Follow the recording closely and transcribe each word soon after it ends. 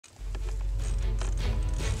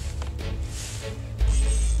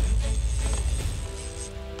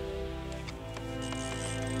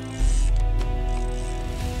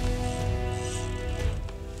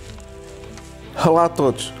Olá a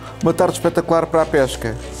todos, uma tarde espetacular para a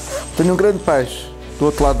pesca. Tenho um grande peixe do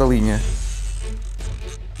outro lado da linha.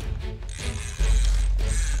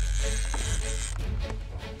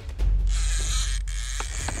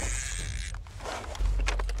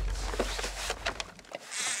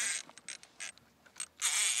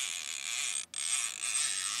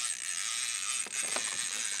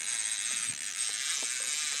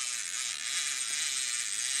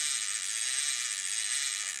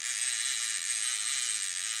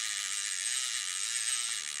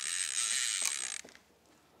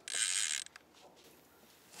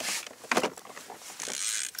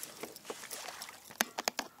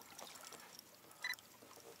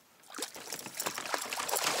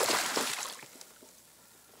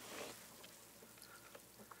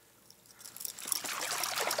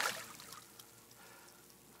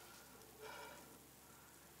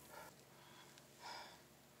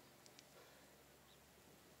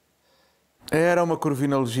 Era uma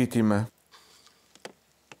corvina legítima.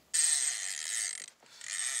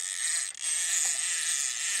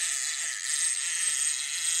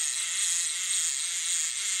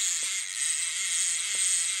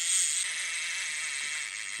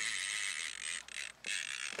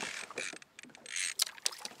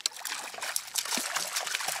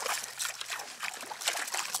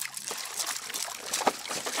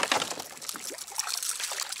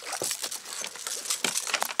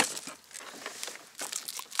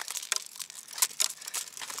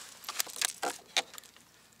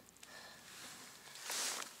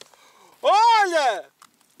 Olha!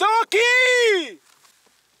 Estão aqui!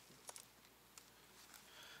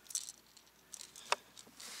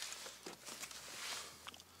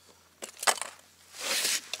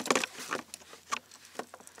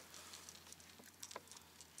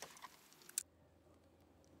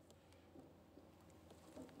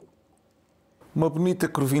 Uma bonita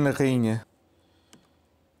Corvina Rainha.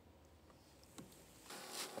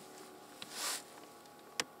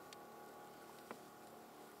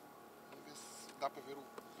 Dá para ver o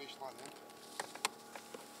peixe lá dentro?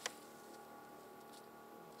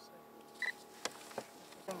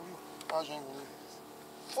 Ah, já engoliu.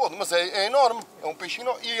 Foda, mas é enorme. É um peixe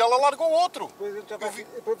enorme. E ela largou outro. Depois a gente já vai,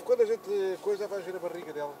 quando a gente coisa, vai ver a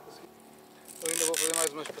barriga dela. Eu ainda vou fazer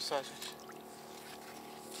mais umas passagens.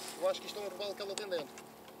 Eu acho que isto é um robalo que ela tem dentro.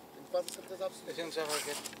 Tenho quase a certeza absoluta. A gente já vai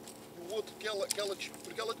ver. O outro que ela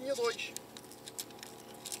porque ela tinha dois.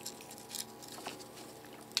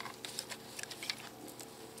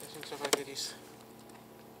 A gente já vai ver isso.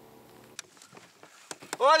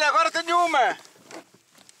 Olha, agora tenho uma!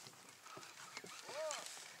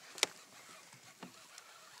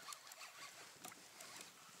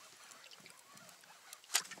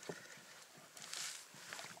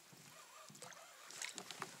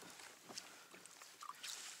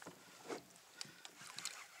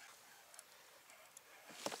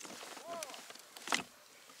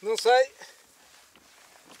 Não sei.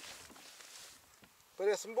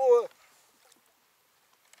 Parece-me boa.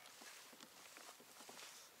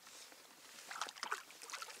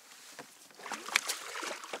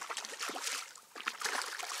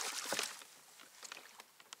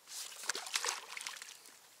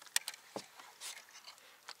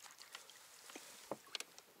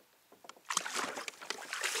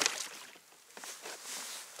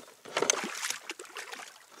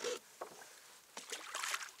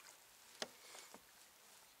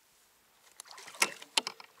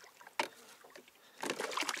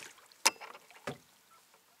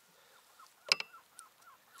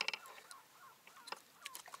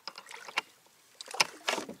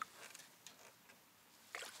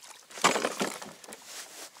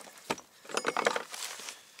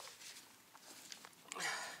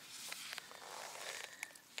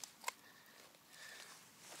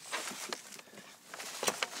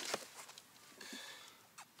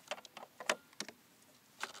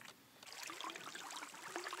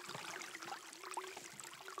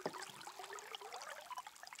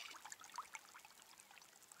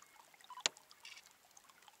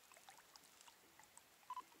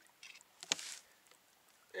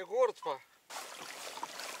 É gordo, pá.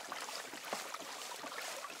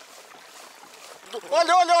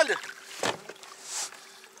 Olha, olha, olha!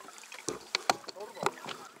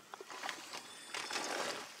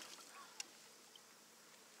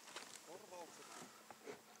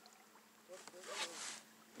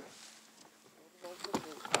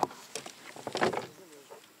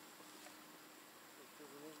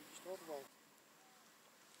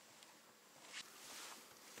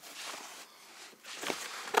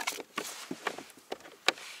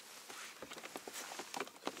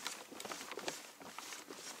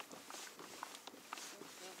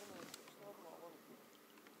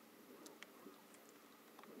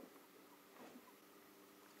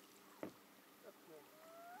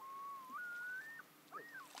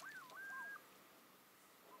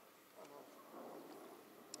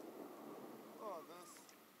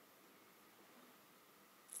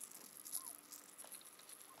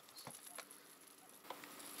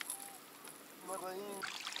 bem.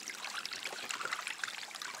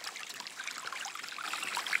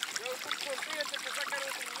 Eu estou contente a pensar que era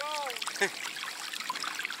outro robalo.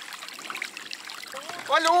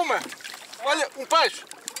 Olha uma! Olha, um peixe!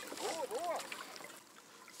 Boa, boa!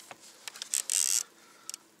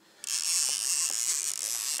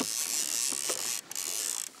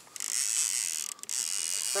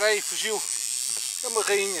 Espera aí, fugiu. É uma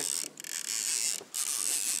rainha.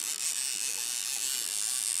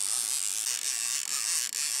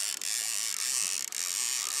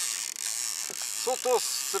 Soltou-se,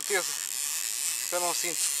 de certeza. Já não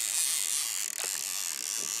sinto.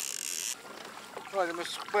 Olha, mas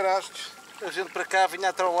se reparaste, a gente para cá vinha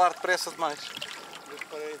a trollar depressa demais. Eu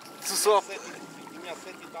reparei. Tu só... Tinha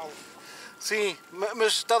 7 e tal. Sim,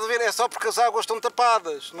 mas estás a ver, é só porque as águas estão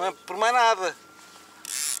tapadas, não é por mais nada.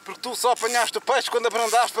 Porque tu só apanhaste o peixe quando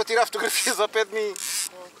abrandaste para tirar fotografias ao pé de mim.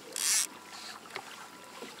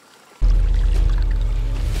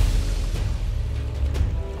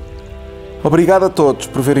 Obrigado a todos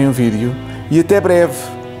por verem o vídeo e até breve.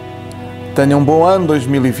 Tenham um bom ano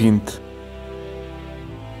 2020.